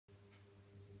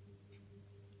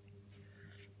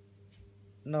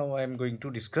Now I am going to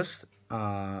discuss.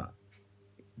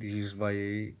 This is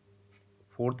my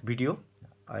fourth video.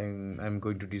 I'm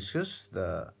going to discuss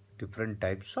the different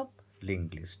types of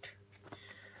linked list.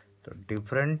 So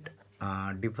different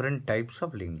types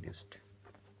of linked list.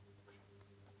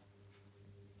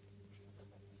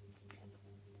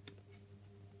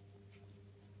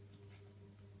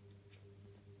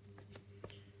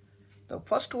 The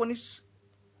first one is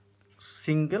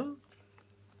single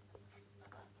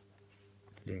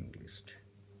linked list.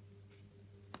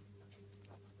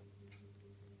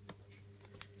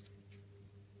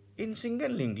 In single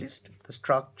linked list, the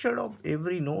structure of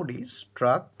every node is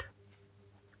struct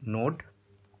node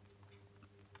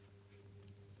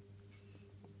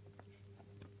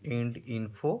int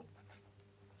info.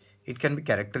 It can be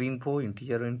character info,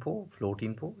 integer info, float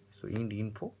info. So int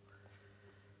info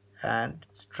and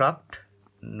struct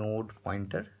node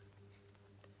pointer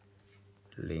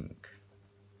link.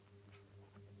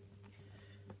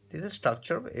 This is the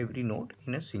structure of every node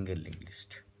in a single linked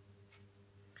list.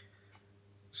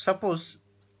 Suppose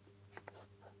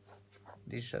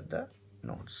these are the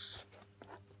nodes.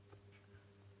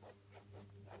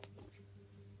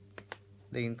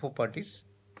 The info part is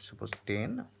suppose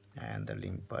 10 and the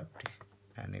link part,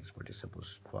 and next part is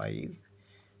suppose 5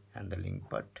 and the link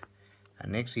part,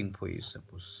 and next info is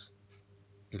suppose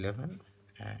 11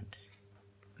 and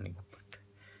link part.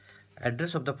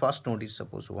 Address of the first node is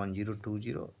suppose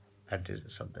 1020,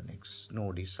 address of the next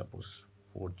node is suppose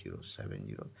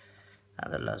 4070,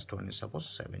 and the last one is suppose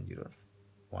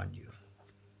 7010.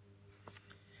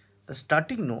 The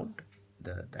starting node,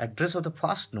 the address of the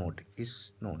first node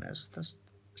is known as the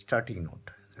starting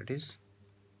node. That is,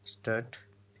 start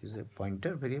is a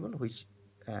pointer variable which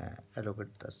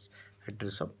allocates the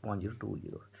address of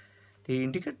 1020. They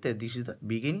indicate that this is the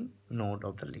beginning node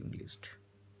of the linked list.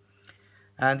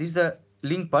 And this is the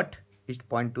link part, is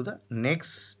point to the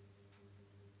next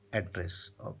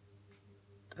address of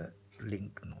the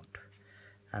link node.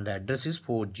 And the address is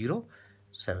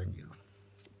 4070.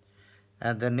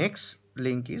 And the next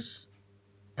link is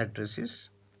address is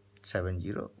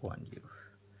 7010.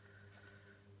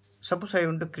 Suppose I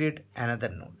want to create another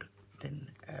node, then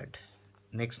add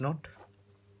next node.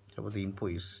 Suppose the info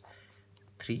is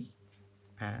 3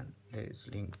 and there is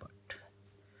link part.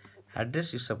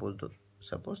 Address is suppose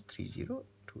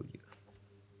 3020.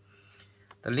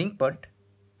 The link part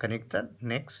connect the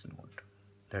next node,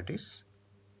 that is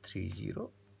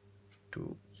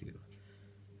 3020.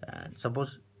 And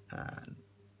suppose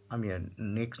আমি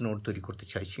next node তৈরি করতে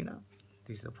চাইছি না.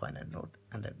 This is the final node,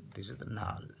 and then this is the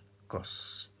null cross.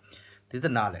 This is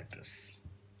the null address.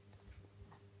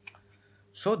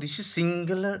 So this is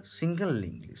single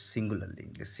linked list, single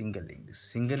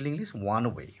linked list, one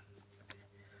way.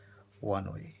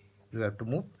 You have to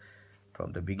move from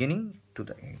the beginning to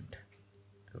the end.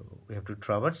 So we have to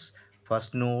traverse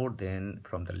first node, then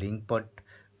from the link part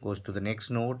goes to the next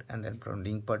node, and then from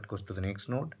link part goes to the next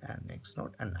node and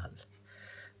null.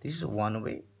 This is a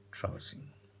one-way traversing.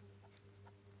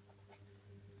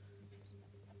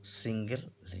 Single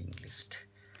linked list.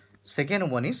 Second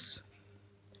one is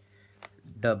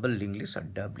double linked list or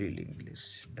doubly linked list.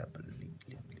 Double linked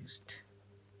list.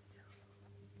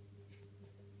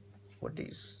 What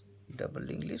is double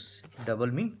linked list?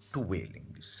 Double means two-way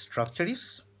linked list. Structure is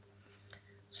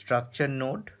structure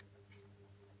node.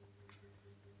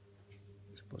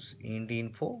 Suppose int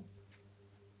info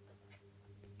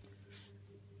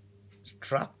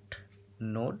struct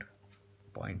node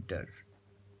pointer.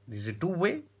 This is a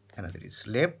two-way. Another is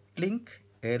left link,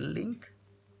 L link,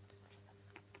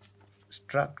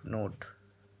 struct node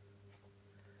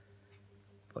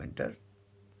pointer,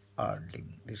 R link.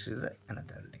 This is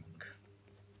another link.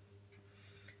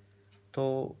 So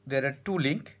there are two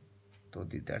links. So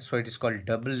that's why it is called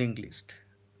double linked list.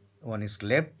 One is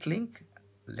left link,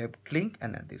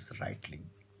 and this right link.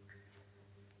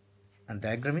 And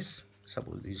diagram is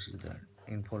suppose this is the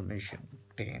information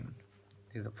 10.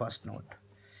 This is the first node,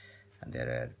 and there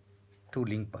are two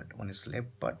link part. One is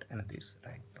left part and this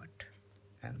right part.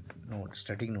 And node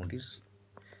starting node is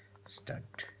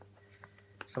start.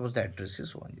 Suppose the address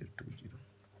is 1020,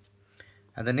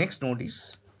 and the next node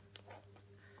is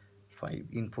 5.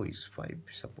 Info is 5.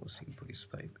 Suppose info is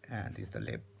 5, and this is the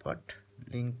left part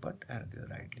link part and the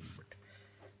right link part.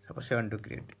 Suppose I want to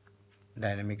create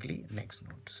dynamically next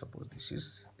node. Suppose this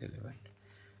is 11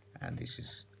 and this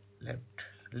is left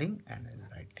link and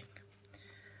right link.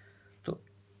 So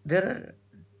there are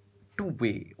two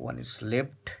way. One is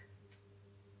left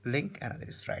link and another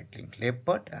is right link. Left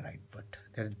part and right part.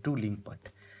 There are two link part.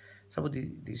 Suppose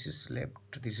this is left,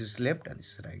 and this is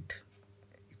right.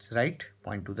 It's is right,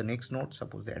 point to the next node.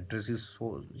 Suppose the address is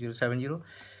 4070,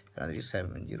 another is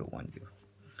 7010.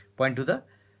 Point to the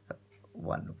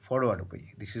one forward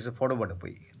way. This is a forward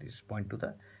way. This point to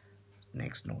the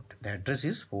next node. The address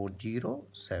is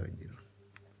 4070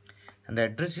 and the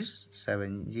address is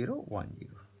 7010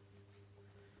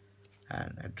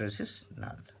 and address is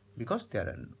null because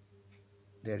there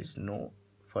is no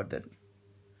further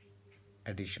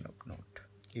addition of node.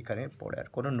 এখানে পরে আর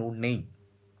কোনো node নেই.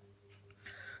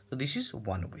 So this is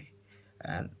one way.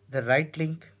 And the right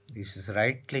link, this is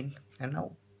right link, and now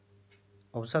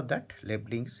observe that left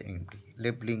link is empty.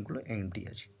 Left link gulo empty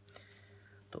আছে.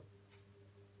 So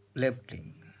left link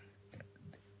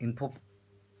info,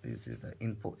 this is the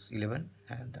info is 11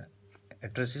 and the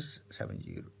address is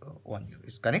 7010.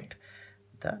 Is connect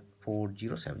the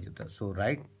 4070. So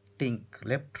right link,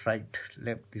 left, right,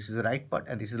 left. This is the right part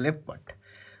and this is left part.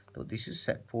 So this is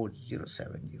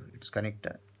 4070. It's connect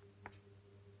the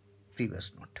previous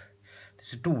node. This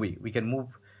is two way. We can move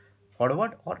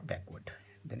forward or backward.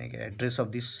 Then again, address of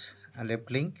this left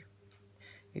link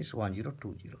is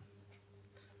 1020.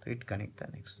 So it connect the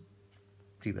next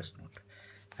previous node,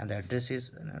 and the address is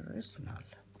null.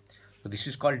 So this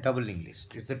is called double link list.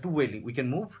 It's the two way link. We can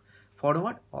move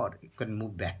forward or you can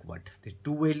move backward. This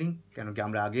two way link কেন কি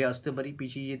আমরা আগে আসতে পারি,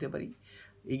 পিছিয়ে যেতে পারি,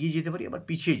 এগিয়ে যেতে পারি, আবার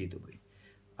পিছিয়ে যেতে পারি।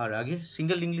 আর আগে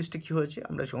সিঙ্গেল লিঙ্ক লিস্টে কি হয়েছে,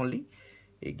 আমরা অনলি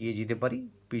এগিয়ে যেতে পারি,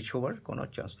 পিছোবার কোনো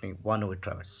চান্স নেই, one way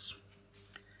traverse.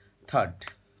 Third,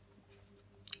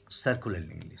 circular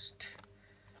link list.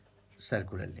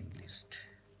 Circular link list.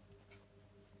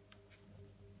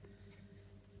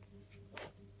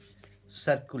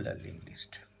 Circular link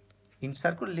list. In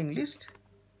circular link list,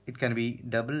 it can be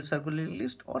double circular link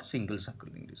list or single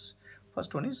circular link list.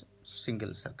 First one is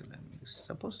single circular link list.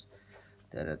 Suppose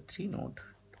there are three nodes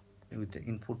with the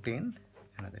input 10,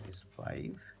 another is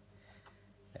 5,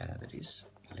 another is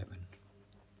 11.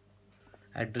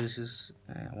 Address is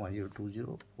 1020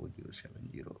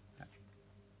 4070.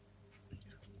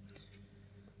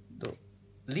 The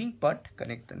link part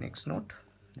connect the next node.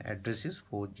 Address is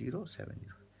 4070.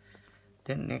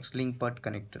 Then next link part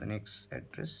connect to the next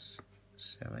address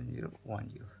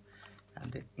 7010. And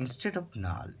then instead of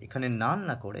null, এখানে null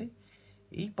না করে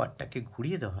এই পার্টটাকে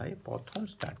ঘুরিয়ে দেওয়া হয় প্রথম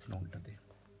start নোডটাতে।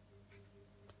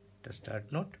 এটা start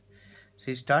node,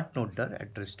 সেই স্টার্ট নোডটার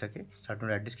অ্যাড্রেসটাকে, স্টার্ট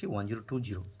নোড অ্যাড্রেস কি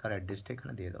 1020, তার অ্যাড্রেসটা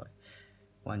এখানে দিয়ে দেওয়া হয়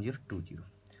 1020।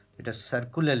 এটা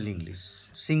circular link list,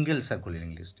 single circular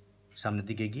link list, সামনের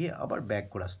দিকে গিয়ে আবার ব্যাক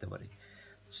করে আসতে পারে,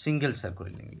 single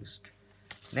circular link list.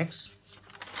 Next,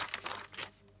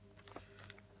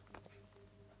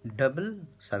 double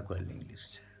circular link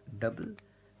list. Double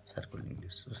circular link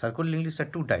list. So circular link lists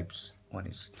are two types. One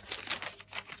is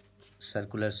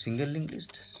circular single link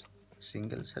list,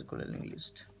 single circular link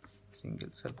list,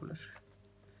 single circular,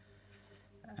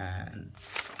 and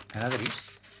another is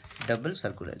double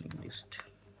circular link list.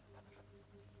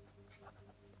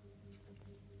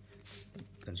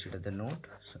 Consider the node.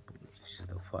 Suppose this is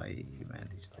the 5 and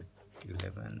this is the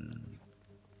 11,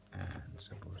 and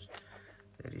suppose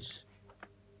there is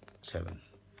 7.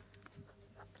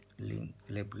 Link,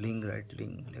 left link, right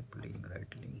link, left link,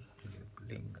 right link, left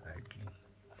link, right link.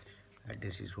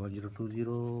 Address is 1020,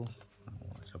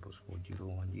 suppose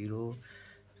 4010,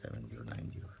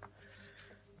 7090.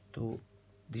 So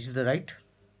this is the right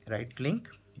link.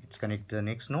 It's connect to the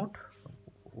next node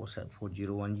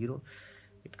 4010.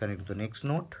 It connect to the next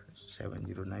node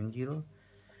 7090.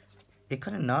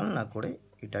 এখানে নাল না করে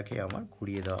এটাকে আমার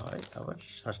ঘুরিয়ে দেওয়া হয় আবার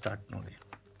start নোডে।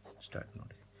 Start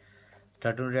node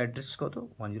address কত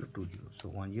 1020, so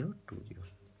 1020.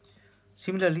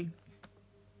 Similarly,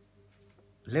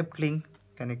 left link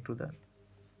connect to the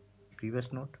previous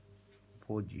node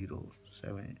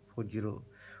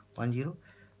 4010.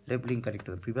 Left link connect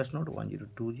to the previous node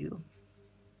 1020,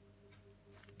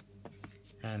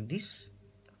 and this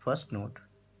first node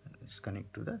is connect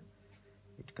to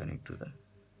the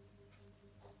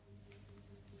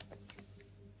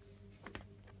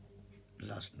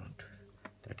last node,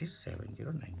 that is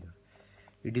 7090.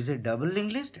 It is a double link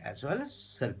list as well as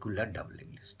circular double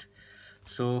link list.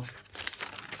 So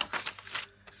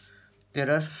there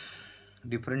are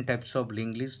different types of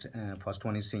link list. First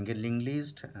one is single link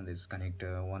list, and this connect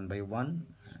one by one,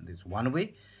 and this one way.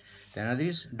 Then another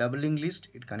is double link list.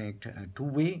 It connect two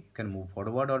way, you can move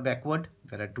forward or backward.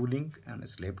 There are two link, and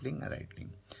it's left link and right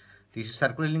link. This is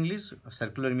circular link list.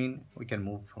 Circular mean we can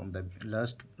move from the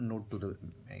last node to the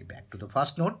back to the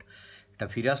first node. এটা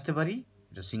ফিরে আসতে পারি,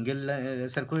 এটা single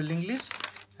circular link list,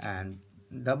 and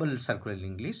double circular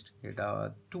link list, এটা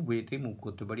two ওয়েতে move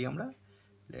করতে পারি আমরা,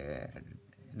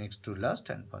 next to last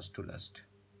and first to last.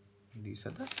 This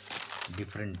are the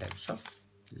different types of